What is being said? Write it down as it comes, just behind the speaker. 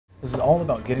This is all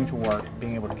about getting to work,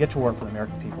 being able to get to work for the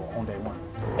American people on day one.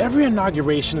 Every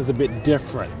inauguration is a bit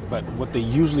different, but what they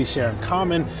usually share in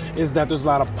common is that there's a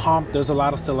lot of pomp, there's a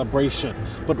lot of celebration.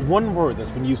 But one word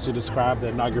that's been used to describe the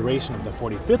inauguration of the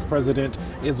 45th president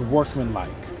is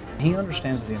workmanlike. He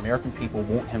understands that the American people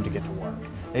want him to get to work.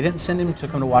 They didn't send him to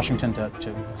come to Washington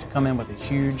to come in with a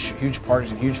huge parties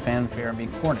and huge fanfare and be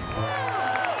corny.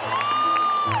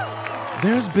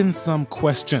 There's been some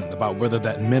question about whether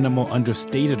that minimal,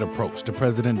 understated approach to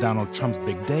President Donald Trump's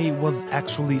big day was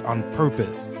actually on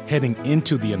purpose. Heading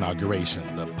into the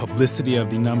inauguration, the publicity of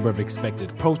the number of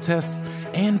expected protests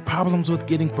and problems with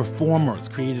getting performers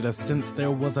created a sense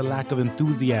there was a lack of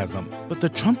enthusiasm. But the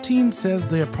Trump team says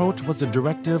the approach was a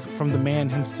directive from the man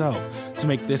himself to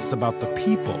make this about the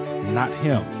people, not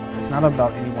him. It's not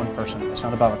about any one person. It's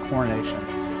not about a coronation.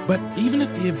 But even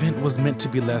if the event was meant to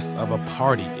be less of a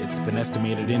party, it's been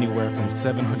estimated anywhere from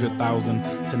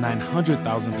 700,000 to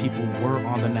 900,000 people were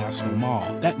on the National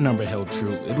Mall. That number held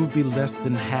true, it would be less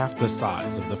than half the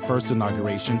size of the first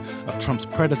inauguration of Trump's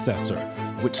predecessor,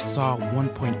 which saw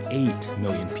 1.8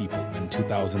 million people in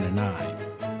 2009.